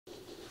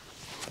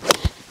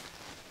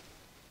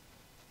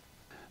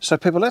So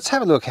people, let's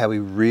have a look how we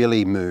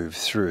really move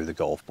through the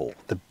golf ball.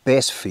 The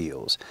best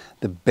feels,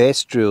 the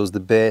best drills, the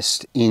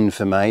best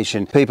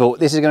information. People,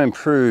 this is going to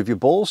improve your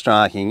ball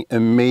striking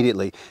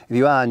immediately. If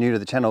you are new to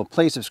the channel,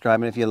 please subscribe.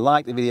 And if you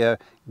like the video,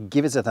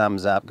 give us a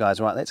thumbs up.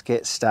 Guys, right, let's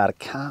get started.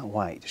 Can't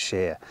wait to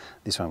share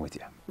this one with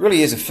you. It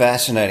really is a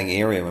fascinating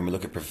area when we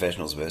look at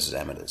professionals versus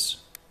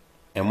amateurs.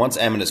 And once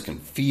amateurs can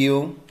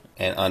feel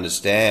and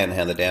understand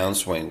how the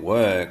downswing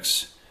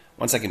works,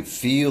 once they can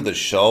feel the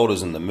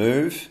shoulders and the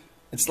move,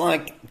 it's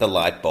like the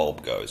light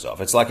bulb goes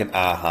off. It's like an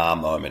aha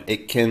moment.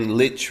 It can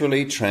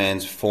literally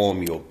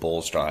transform your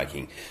ball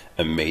striking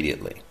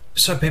immediately.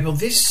 So people,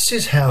 this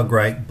is how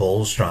great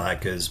ball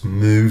strikers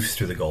move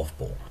through the golf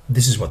ball.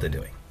 This is what they're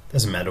doing.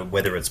 Doesn't matter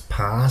whether it's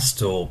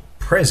past or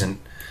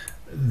present,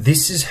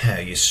 this is how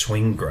you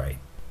swing great.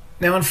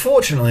 Now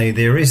unfortunately,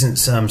 there isn't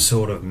some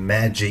sort of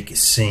magic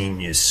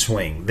senior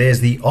swing.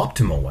 There's the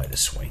optimal way to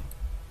swing.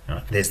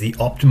 There's the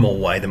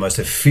optimal way, the most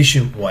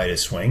efficient way to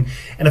swing.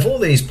 And if all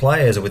these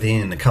players are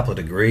within a couple of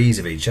degrees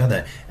of each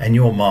other and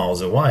you're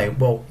miles away,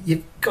 well,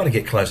 you've got to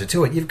get closer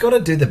to it. You've got to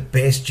do the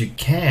best you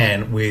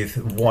can with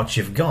what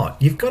you've got.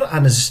 You've got to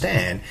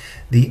understand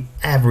the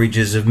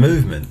averages of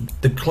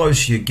movement. The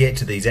closer you get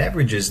to these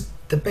averages,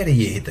 the better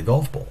you hit the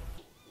golf ball.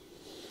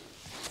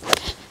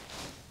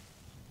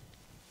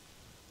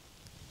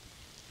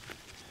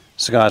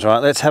 So guys, right,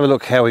 let's have a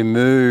look how we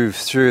move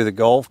through the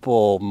golf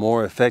ball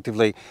more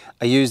effectively.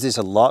 I use this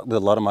a lot with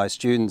a lot of my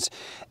students,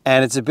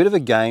 and it's a bit of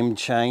a game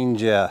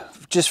changer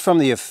just from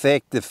the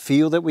effect, the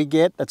feel that we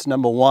get. That's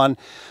number one.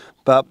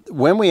 But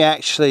when we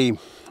actually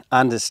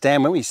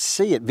understand, when we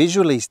see it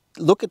visually,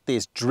 look at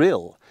this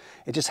drill,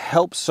 it just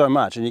helps so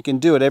much, and you can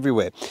do it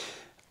everywhere.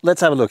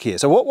 Let's have a look here.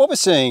 So what we're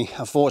seeing,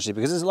 unfortunately,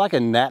 because it's like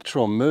a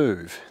natural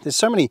move, there's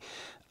so many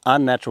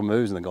unnatural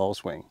moves in the golf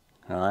swing.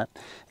 All right,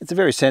 it's a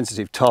very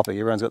sensitive topic.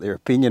 Everyone's got their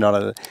opinion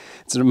on it.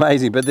 It's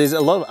amazing, but there's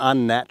a lot of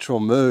unnatural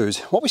moves.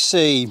 What we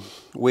see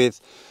with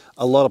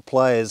a lot of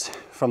players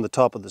from the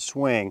top of the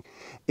swing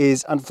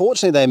is,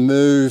 unfortunately, they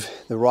move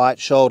the right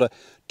shoulder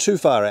too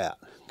far out.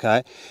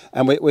 Okay,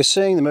 and we're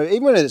seeing them move,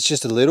 even when it's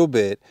just a little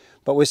bit,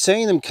 but we're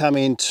seeing them come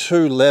in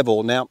too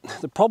level. Now,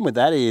 the problem with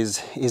that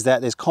is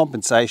that there's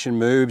compensation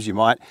moves. You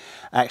might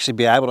actually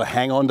be able to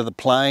hang on to the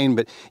plane,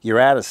 but you're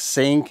out of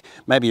sync.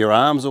 Maybe your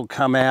arms will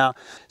come out.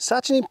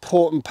 Such an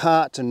important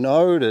part to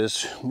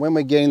notice when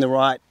we're getting the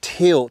right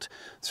tilt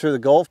through the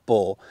golf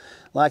ball.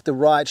 Like the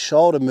right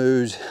shoulder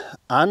moves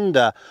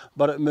under,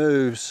 but it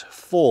moves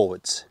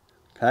forwards.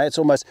 Okay, it's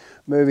almost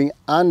moving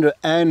under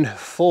and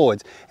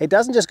forwards. It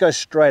doesn't just go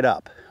straight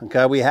up.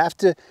 Okay, we have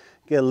to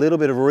get a little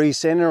bit of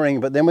recentering,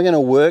 but then we're going to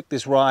work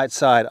this right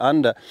side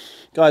under.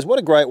 Guys, what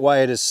a great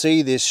way to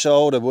see this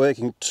shoulder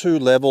working too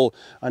level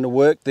and to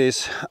work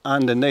this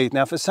underneath.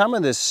 Now for some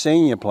of the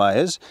senior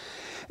players,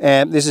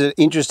 and this is an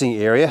interesting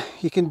area,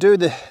 you can do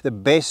the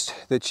best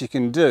that you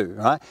can do,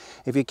 right?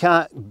 If you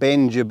can't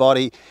bend your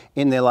body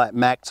in there like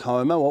Max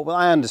Homer, well,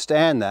 I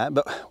understand that,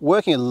 but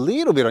working a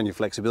little bit on your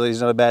flexibility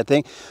is not a bad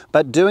thing,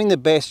 but doing the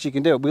best you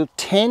can do. We'll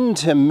tend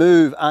to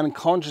move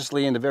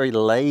unconsciously into very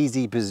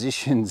lazy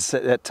positions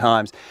at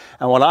times,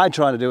 and what I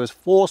try to do is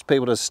force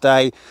people to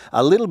stay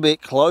a little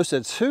bit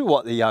closer to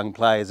what the young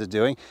players are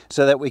doing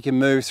so that we can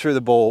move through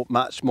the ball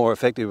much more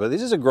effectively.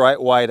 This is a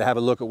great way to have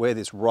a look at where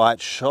this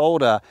right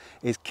shoulder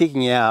is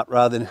kicking out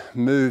rather than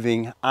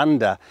moving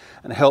under,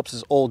 and helps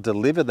us all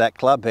deliver that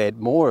club head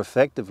more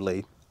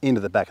effectively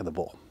into the back of the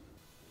ball.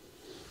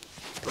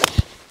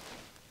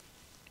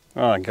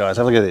 All right guys,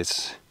 have a look at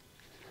this.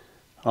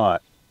 All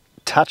right,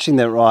 touching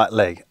the right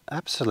leg,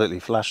 absolutely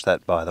flush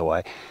that by the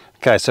way.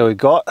 Okay, so we've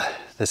got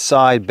the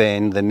side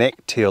bend, the neck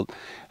tilt,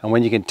 and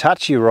when you can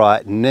touch your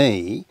right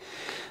knee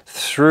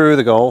through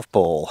the golf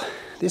ball,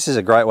 this is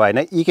a great way.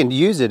 Now, you can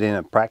use it in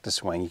a practice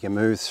swing. You can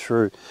move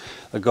through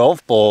the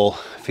golf ball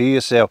for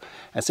yourself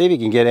and see if you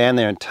can get down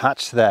there and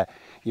touch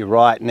your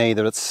right knee,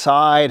 the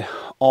side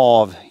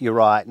of your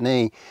right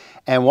knee.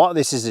 And what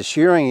this is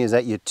assuring is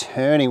that you're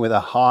turning with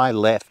a high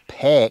left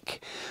pec,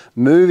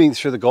 moving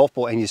through the golf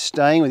ball, and you're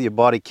staying with your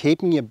body,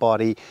 keeping your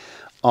body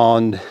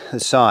on the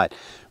side.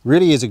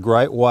 Really is a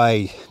great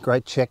way,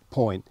 great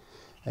checkpoint,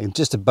 and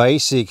just a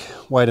basic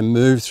way to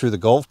move through the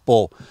golf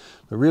ball.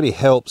 It really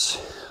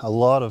helps a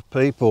lot of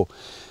people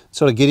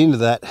sort of get into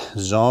that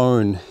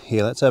zone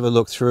here. Let's have a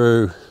look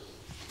through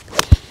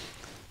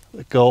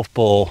the golf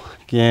ball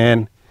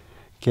again,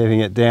 getting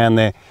it down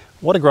there.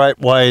 What a great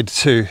way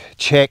to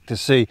check to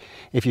see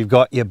if you've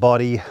got your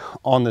body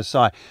on the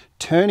side.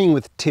 Turning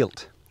with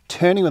tilt,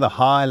 turning with a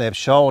high left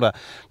shoulder,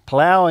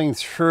 plowing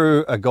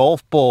through a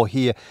golf ball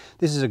here.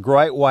 This is a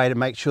great way to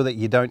make sure that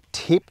you don't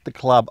tip the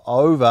club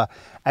over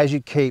as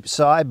you keep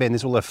side bend.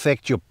 This will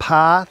affect your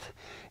path,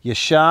 your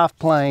shaft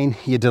plane,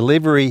 your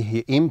delivery,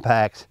 your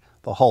impact,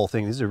 the whole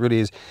thing. This really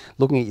is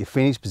looking at your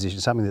finish position,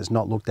 something that's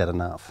not looked at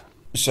enough.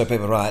 So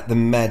people, right, the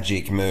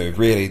magic move,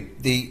 really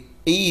the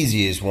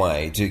easiest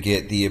way to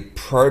get the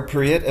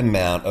appropriate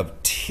amount of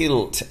tilt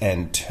tilt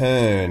and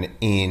turn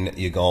in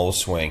your golf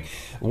swing.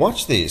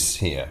 Watch this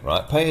here,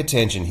 right? Pay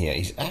attention here.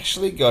 He's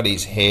actually got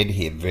his head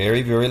here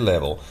very, very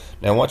level.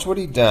 Now watch what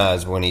he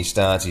does when he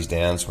starts his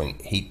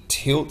downswing. He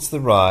tilts the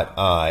right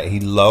eye. He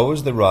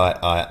lowers the right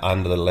eye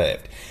under the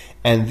left.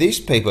 And this,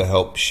 people,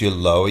 helps you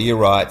lower your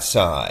right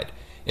side.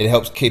 It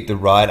helps keep the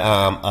right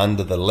arm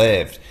under the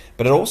left,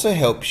 but it also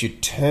helps you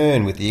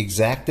turn with the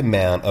exact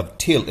amount of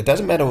tilt. It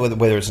doesn't matter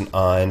whether it's an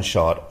iron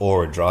shot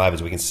or a drive,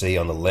 as we can see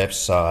on the left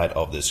side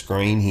of the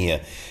screen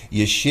here.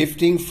 You're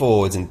shifting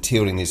forwards and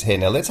tilting this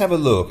head. Now let's have a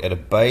look at a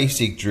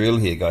basic drill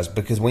here, guys,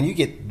 because when you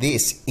get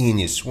this in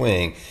your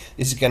swing,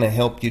 this is going to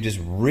help you just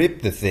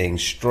rip the thing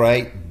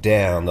straight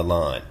down the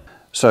line.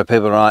 So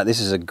people, right, this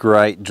is a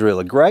great drill,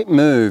 a great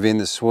move in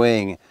the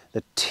swing.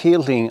 The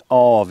tilting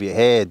of your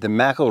head, the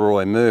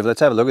McElroy move.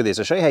 Let's have a look at this.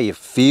 I'll show you how you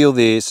feel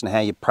this and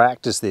how you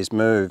practice this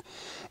move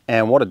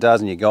and what it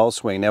does in your golf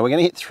swing. Now we're going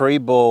to hit 3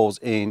 balls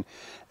in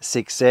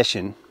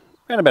succession.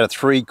 Around about a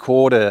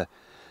 3/4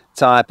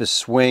 type of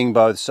swing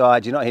both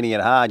sides. You're not hitting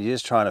it hard, you're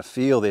just trying to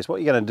feel this.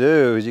 What you're going to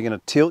do is you're going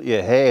to tilt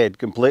your head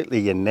completely,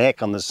 your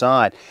neck on the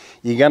side.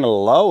 You're going to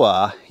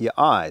lower your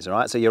eyes, all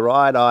right? So your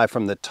right eye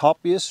from the top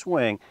of your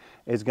swing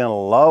is going to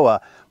lower,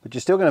 but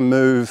you're still going to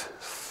move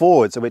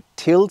forward. So we're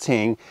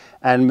tilting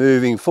and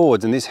moving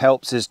forwards, and this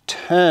helps us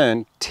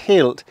turn,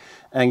 tilt,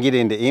 and get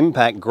into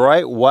impact.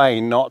 Great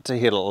way not to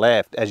hit it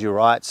left as your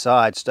right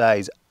side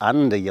stays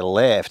under your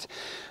left.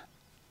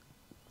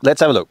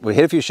 Let's have a look. We'll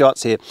hit a few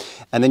shots here,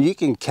 and then you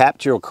can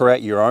capture or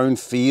create your own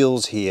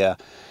feels here.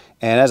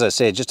 And as I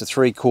said, just a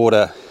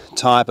 3/4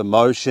 type of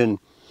motion,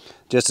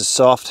 just a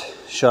soft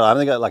shot. I've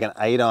only got like an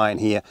 8-iron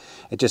here.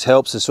 It just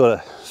helps us sort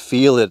of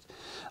feel it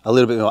a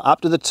little bit more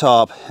up to the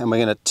top, and we're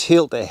going to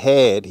tilt the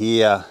head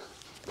here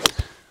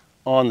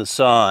on the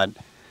side,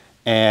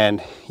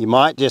 and you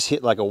might just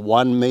hit like a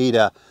 1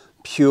 meter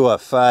pure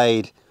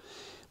fade,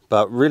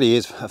 but really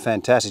is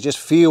fantastic. Just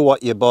feel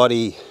what your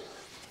body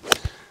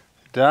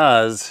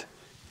does,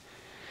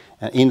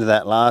 and into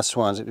that last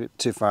one, it's a bit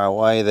too far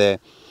away there,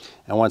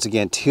 and once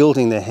again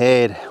tilting the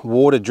head,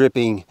 water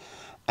dripping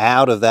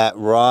out of that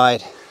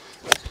right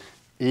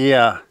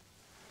ear.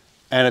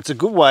 And it's a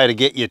good way to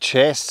get your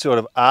chest sort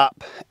of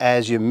up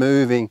as you're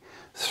moving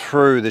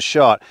through the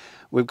shot.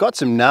 We've got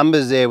some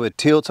numbers there with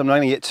tilts. I'm not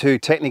going to get too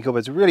technical,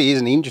 but it really is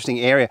an interesting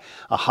area.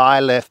 A high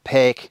left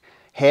pec,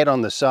 head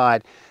on the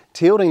side,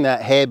 tilting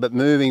that head but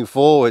moving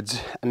forwards.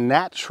 A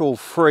natural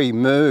free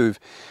move,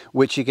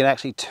 which you can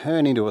actually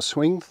turn into a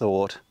swing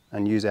thought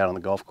and use out on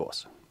the golf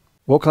course.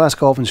 World Class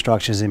Golf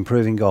instructors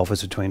improving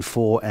golfers between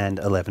 4 and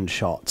 11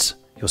 shots.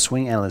 Your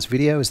swing analyst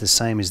video is the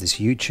same as this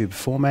YouTube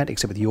format,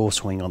 except with your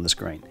swing on the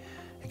screen.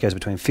 It goes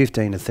between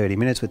 15 to 30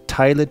 minutes with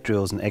tailored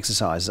drills and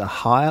exercises, a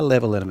higher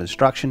level of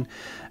instruction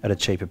at a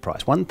cheaper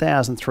price.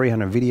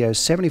 1,300 videos,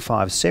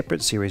 75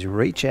 separate series.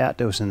 Reach out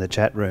to us in the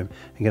chat room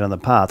and get on the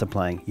path to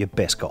playing your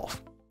best golf.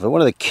 But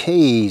one of the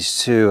keys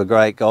to a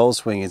great golf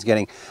swing is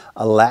getting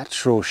a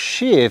lateral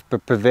shift,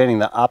 but preventing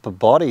the upper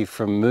body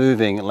from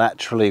moving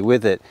laterally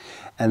with it.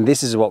 And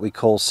this is what we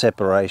call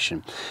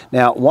separation.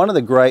 Now, one of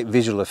the great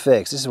visual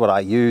effects, this is what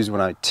I use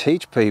when I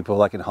teach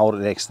people. I can hold it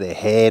next to their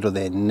head or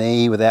their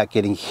knee without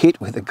getting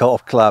hit with a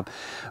golf club.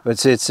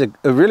 But it's a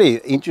really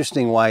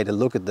interesting way to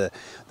look at the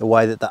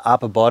way that the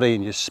upper body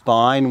and your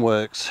spine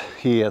works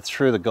here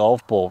through the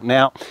golf ball.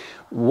 Now,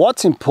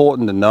 what's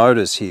important to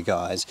notice here,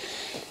 guys,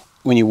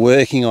 when you're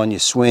working on your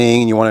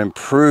swing and you want to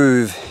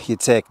improve your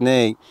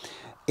technique,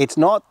 it's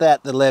not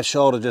that the left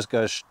shoulder just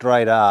goes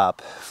straight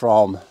up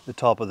from the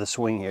top of the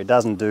swing here. It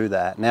doesn't do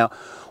that. Now,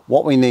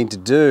 what we need to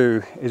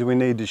do is we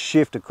need to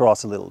shift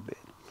across a little bit,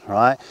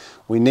 right?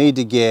 We need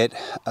to get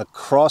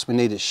across, we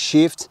need to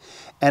shift,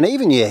 and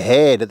even your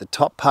head at the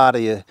top part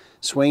of your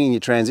swing and your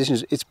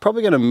transitions, it's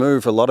probably going to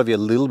move for a lot of you a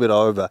little bit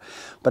over.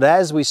 But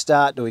as we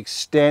start to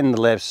extend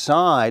the left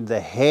side, the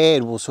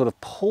head will sort of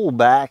pull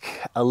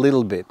back a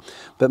little bit.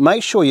 But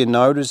make sure you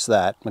notice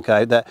that,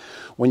 okay, that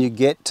when you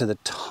get to the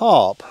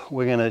top,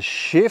 we're going to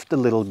shift a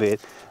little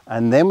bit,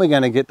 and then we're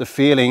going to get the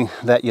feeling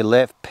that your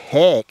left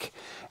pec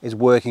is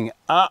working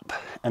up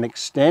and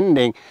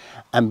extending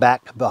and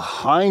back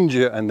behind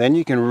you, and then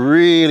you can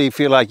really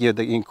feel like you're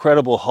the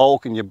Incredible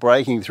Hulk and you're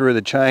breaking through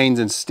the chains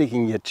and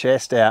sticking your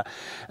chest out.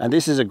 And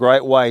this is a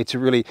great way to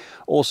really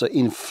also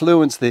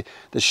influence the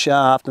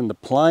shaft and the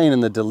plane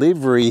and the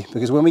delivery,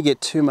 because when we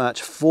get too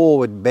much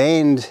forward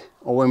bend,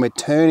 or when we're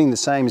turning the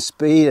same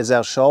speed as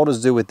our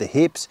shoulders do with the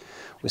hips,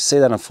 we see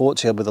that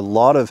unfortunately with a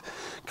lot of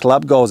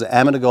club golfers,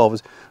 amateur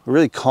golfers. We're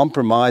really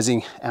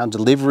compromising our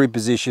delivery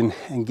position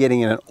and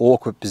getting in an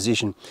awkward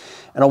position.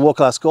 And on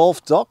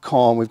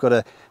WorldClassGolf.com, we've got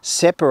a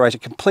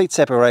complete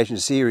separation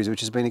series, which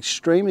has been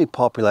extremely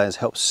popular and has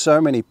helped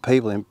so many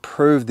people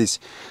improve this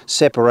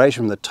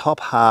separation from the top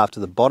half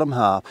to the bottom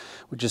half,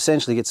 which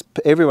essentially gets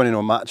everyone in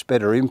a much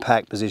better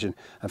impact position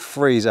and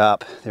frees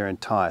up their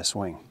entire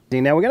swing.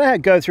 Now we're going to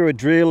go through a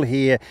drill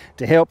here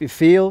to help you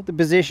feel the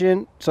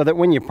position so that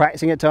when you're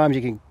practicing at times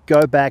you can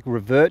go back,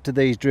 revert to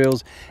these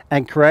drills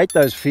and create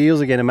those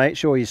feels again and make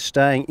sure you're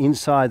staying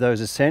inside those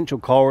essential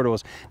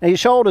corridors. Now your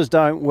shoulders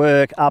don't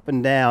work up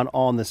and down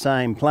on the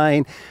same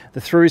plane.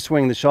 The through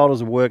swing, the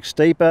shoulders will work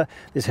steeper.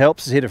 This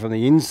helps us hit it from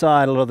the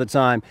inside a lot of the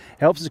time,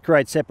 helps us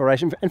create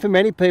separation, and for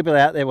many people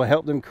out there will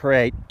help them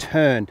create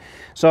turn.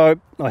 So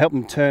I'll help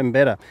them turn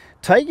better.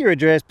 Take your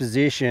address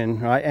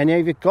position, right, and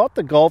if you've got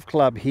the golf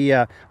club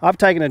here, I've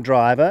taken a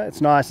driver, it's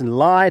nice and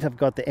light, I've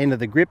got the end of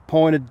the grip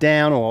pointed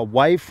down or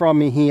away from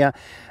me here,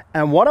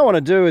 and what I want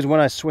to do is when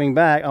I swing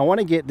back, I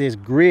want to get this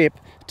grip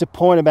to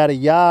point about a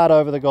yard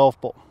over the golf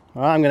ball.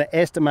 All right, I'm going to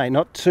estimate,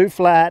 not too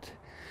flat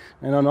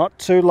and not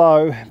too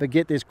low, but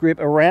get this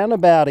grip around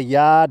about a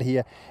yard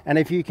here, and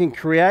if you can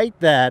create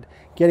that,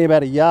 getting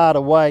about a yard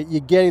away, you're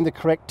getting the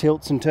correct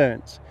tilts and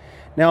turns.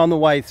 Now on the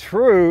way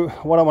through,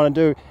 what I want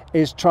to do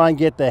is try and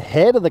get the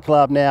head of the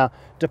club now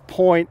to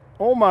point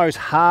almost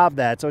half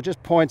that. So it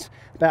just points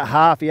about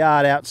half a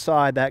yard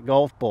outside that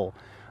golf ball.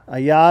 A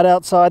yard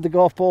outside the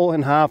golf ball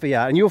and half a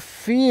yard. And you'll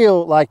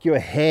feel like your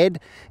head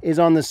is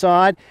on the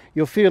side.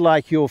 You'll feel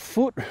like your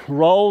foot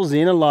rolls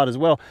in a lot as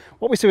well.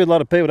 What we see with a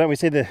lot of people, don't we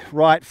see the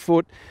right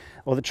foot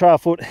or the trail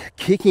foot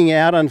kicking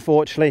out,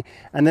 unfortunately,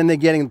 and then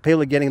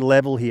people are getting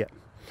level here.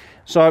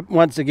 So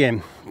once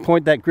again,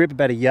 point that grip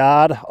about a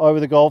yard over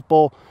the golf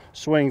ball,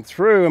 swing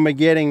through, and we're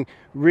getting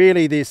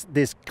really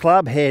this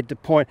club head to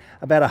point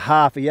about a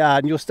half a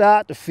yard. And you'll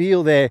start to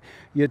feel there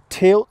your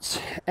tilts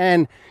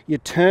and your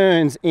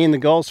turns in the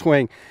golf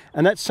swing.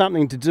 And that's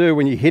something to do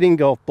when you're hitting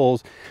golf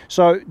balls.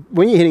 So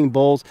when you're hitting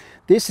balls,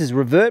 this is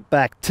revert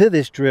back to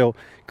this drill,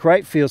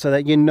 create feel so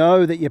that you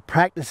know that you're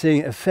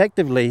practicing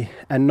effectively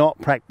and not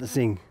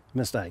practicing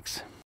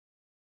mistakes.